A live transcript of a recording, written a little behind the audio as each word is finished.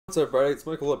What's up, everybody? It's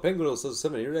Michael at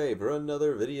Penguinos007 here today for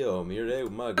another video. I'm here today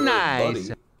with my good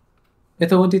buddy.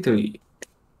 Ito 23.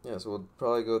 Yeah, so we'll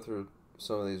probably go through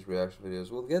some of these reaction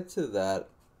videos. We'll get to that.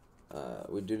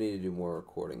 We do need to do more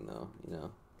recording, though, you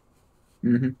know.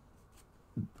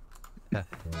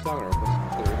 Song open.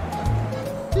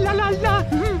 La la la.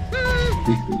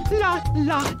 La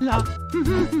la la.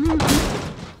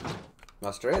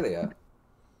 Australia.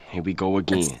 Here we go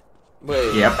again.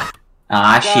 Wait. Yep.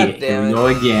 Ah, God shit. Here we go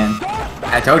again.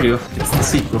 I told you. It's the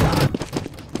sequel.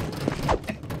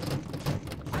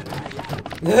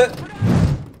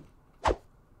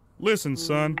 Listen,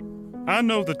 son. I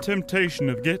know the temptation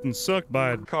of getting sucked by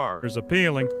a car is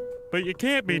appealing, but you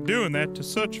can't be doing that to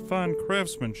such fine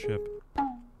craftsmanship.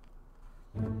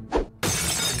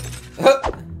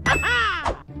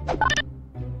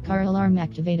 Car alarm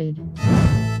activated.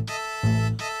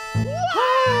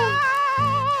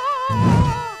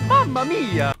 Mamma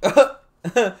mia!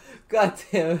 God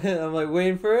damn it. I'm like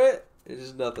waiting for it. It's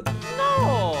just nothing.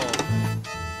 No!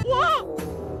 What?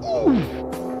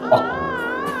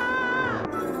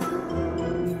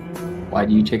 Why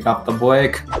do you take off the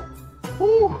brake?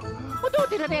 What do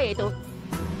you do?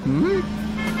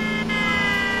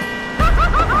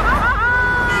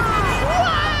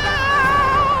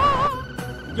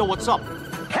 Yo, what's up?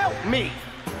 Help me!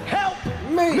 Help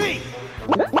me!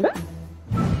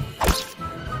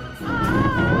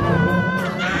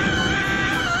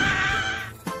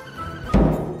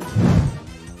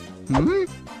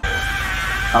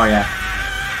 Oh, yeah.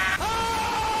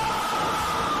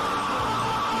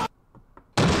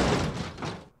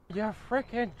 You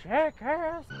freaking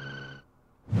jackass!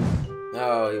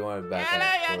 Oh, you wanted back.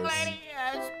 Hello, young lady.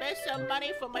 Spare some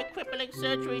money for my crippling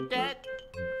surgery debt?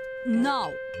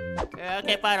 No.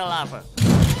 Okay, final offer.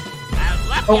 I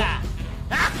love ya!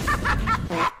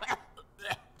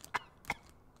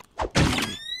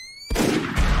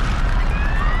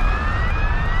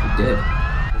 You did.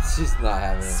 She's not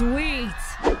having it. Sweet.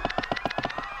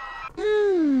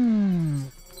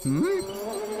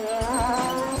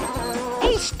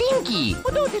 Hey, Stinky!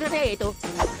 What do you do?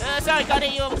 Sorry, got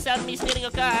it. You almost sounded me stealing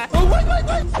your car. Oh, wait!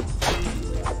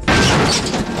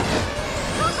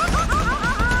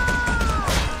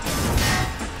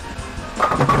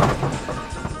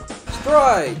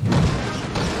 Strike!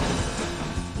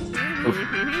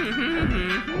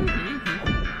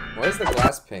 Why is the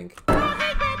glass pink?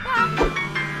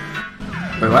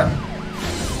 Wait, what?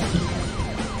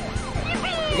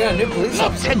 You got a new police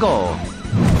officer. Let's go!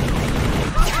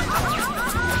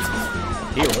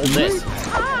 Here, hold this.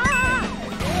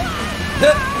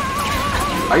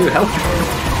 Are you helping?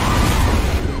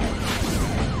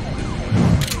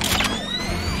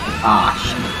 Ah,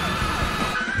 shit.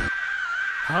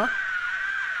 Huh?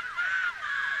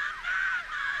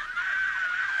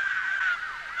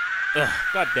 Ugh,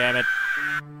 God damn it.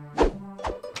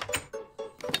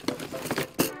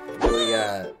 What do we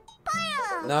got?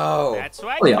 No. That's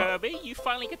right, Oh, yeah. Kirby. You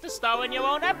finally get to star in your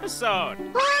own episode.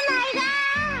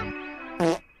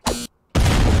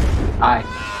 Hi.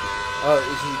 Oh,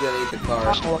 she's gonna eat the car.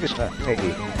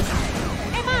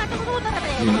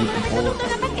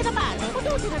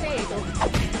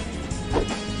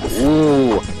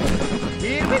 Ooh.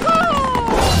 Here we go!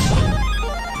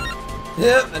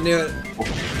 Yep, I knew it.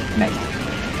 Nice.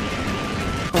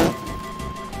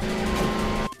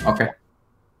 Okay.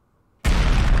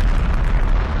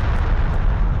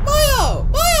 Mayo!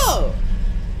 Mayo!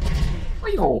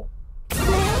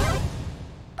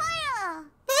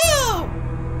 Mayo!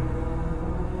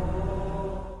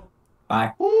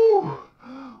 Bye.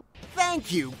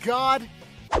 Thank you, God!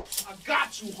 I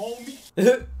got you, homie!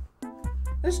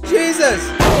 It's Jesus!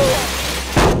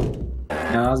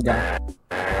 No, I was gone.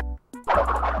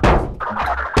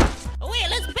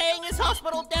 Well, it's paying his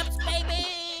hospital debts, baby.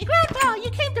 Grandpa,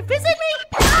 you came to visit me?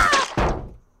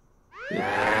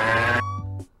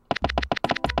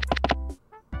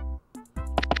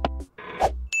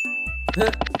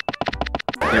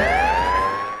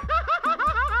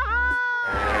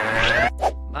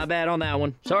 My bad on that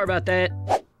one. Sorry about that.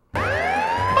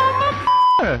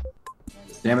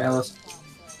 Damn it, Ellis.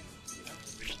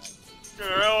 The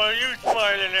hell are you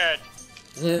smiling at?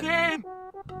 Yeah.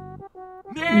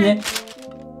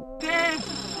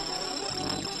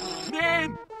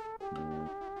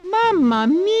 Mamma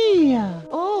mia!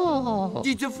 Oh!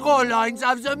 Die Fräuleins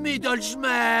have the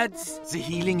Mittelschmerz. The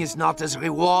healing is not as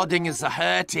rewarding as the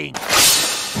hurting.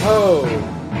 Oh!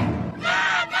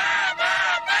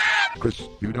 Chris,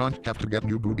 you don't have to get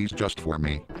new boobies just for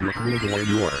me. You're cool the way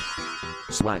you are.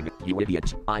 Swang, you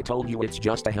idiot. I told you it's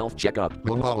just a health checkup.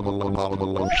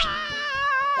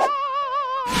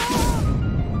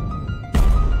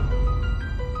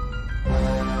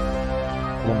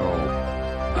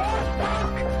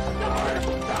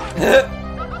 What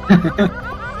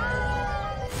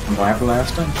happened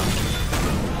last time?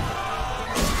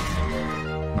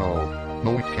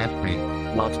 No, it can't be.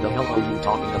 What the hell are you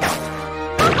talking about?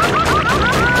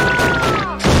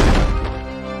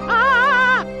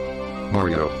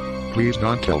 Mario, please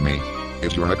don't tell me.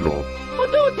 It's your girl.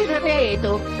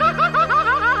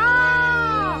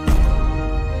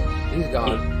 He's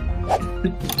gone.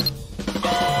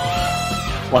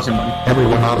 What's in money?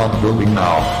 Everyone out of the building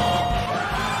now.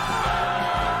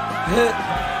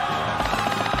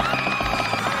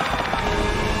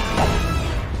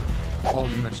 All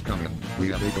units coming. We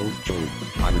have a gold show.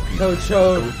 I repeat. Gold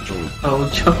show. Gold show. Oh,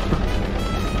 Joe.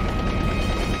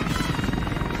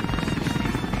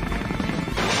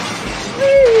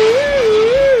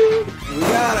 We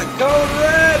got a code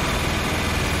red.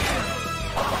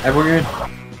 Everyone in.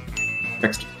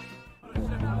 Fixed.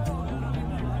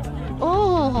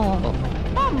 Oh,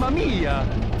 Mamma mia!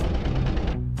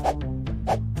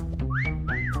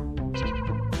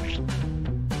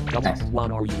 Come on,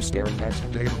 what are you staring at?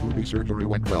 Dave's booby surgery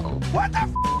went well. What the f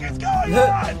is going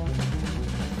on?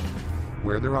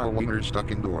 Where there are wieners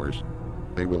stuck indoors,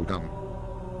 they will come.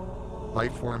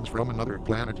 Life forms from another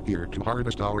planet here to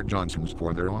harvest our Johnsons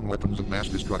for their own weapons of mass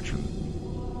destruction.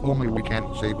 Only we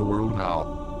can't save the world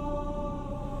now.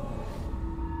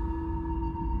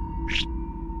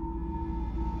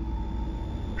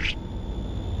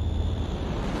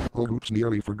 Oh, oops,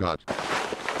 nearly forgot.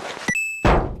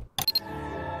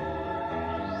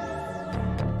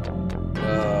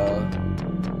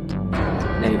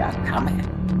 They are coming.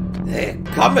 They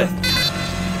coming.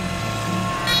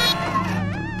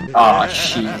 Oh,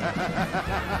 shit.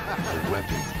 A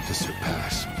weapon to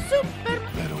surpass.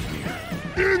 Metal Gear.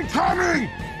 Incoming!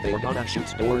 They're gonna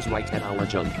shoot doors right at our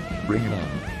junk. Bring it on.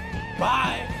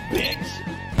 Bye, bitch!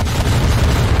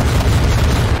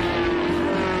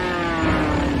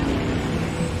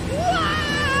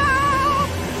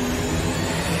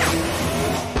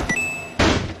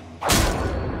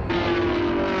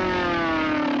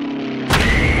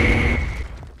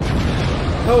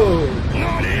 Oh.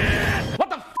 What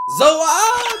the f?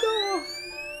 Zoado!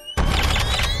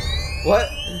 What?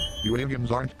 You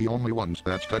aliens aren't the only ones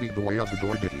that studied the way of the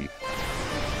door ditty.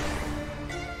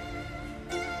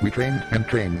 We trained and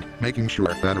trained, making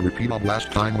sure that a repeat of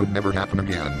last time would never happen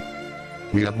again.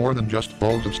 We have more than just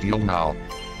balls of steel now.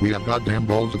 We have goddamn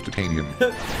balls of titanium.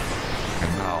 And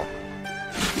now,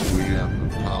 we have the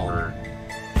power.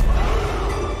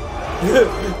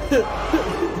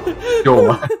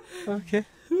 Door. Okay.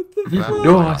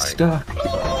 Door stuck.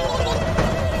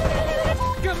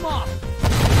 Come on!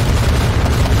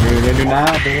 We're ready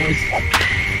now, boys.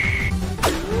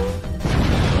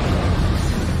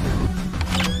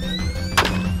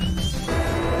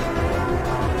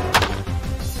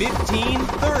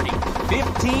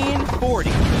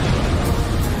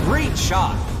 $15.30. Great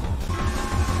shot.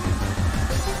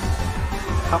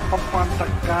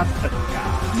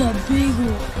 The big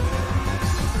one.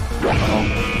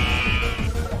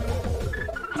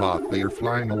 Fuck, they are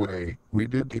flying away. We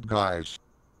did it, guys.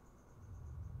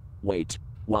 Wait,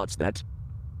 what's that?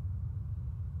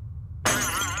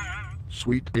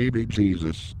 Sweet baby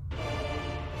Jesus.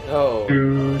 Oh.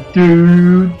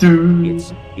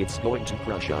 It's going to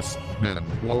crush us. Man,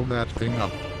 blow that thing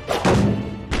up.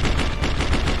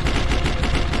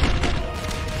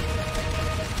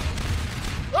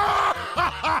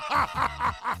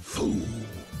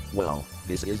 Well,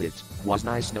 this is it. Was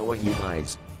nice knowing you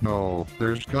guys. No,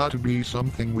 there's got to be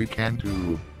something we can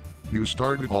do. You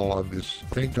started all of this.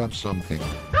 Think of something.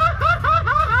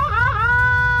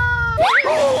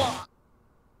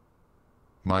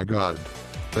 My god.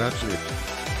 That's it.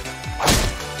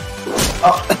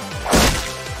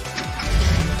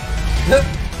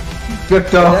 Good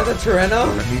Is dog. that the Torreno?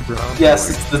 Yes,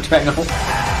 it's the Treno.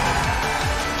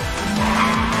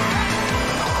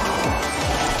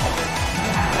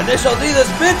 Initial D this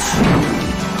bitch!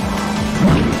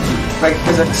 Like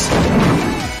physics.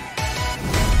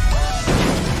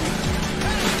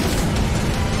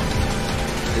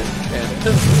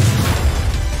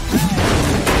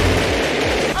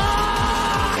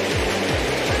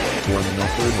 One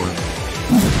enough one.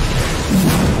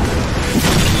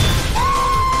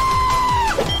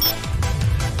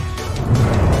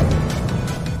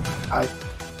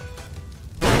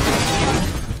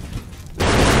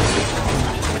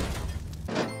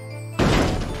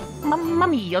 mamma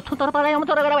mia, tutto parliamo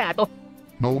tutto gravato.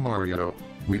 No, Mario.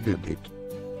 We did it.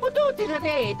 Ho tutti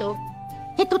detto.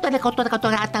 E tutte le cotto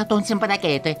catturate non sempre da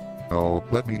chete. Oh,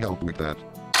 let me help with that.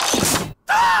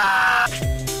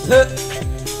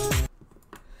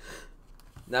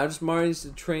 Now just Mario needs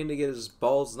to train to get his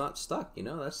balls not stuck. You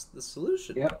know, that's the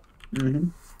solution. Yep. Mm-hmm.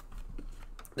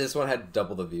 This one had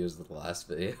double the views of the last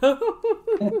video.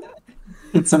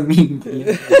 It's a meme.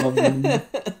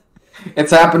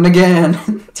 It's happened again.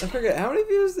 I forget how many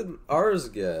views did ours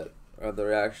get, or the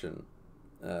reaction.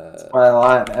 That's why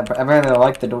I really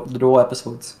like the dual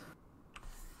episodes.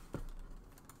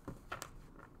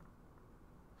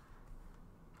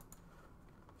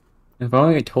 If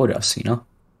only you told us, you know.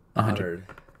 100.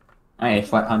 Hey,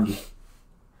 500.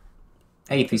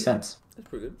 83 cents. That's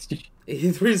pretty good.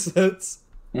 83 cents.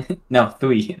 No,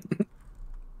 3.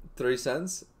 3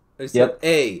 cents? Yep.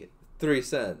 3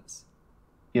 cents.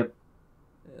 Yep.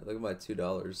 Yeah, look at my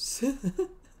 $2.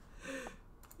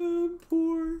 I'm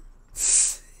poor.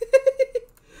 See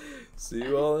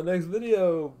you all in the next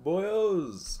video,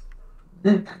 boyos.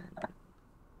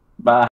 Bye.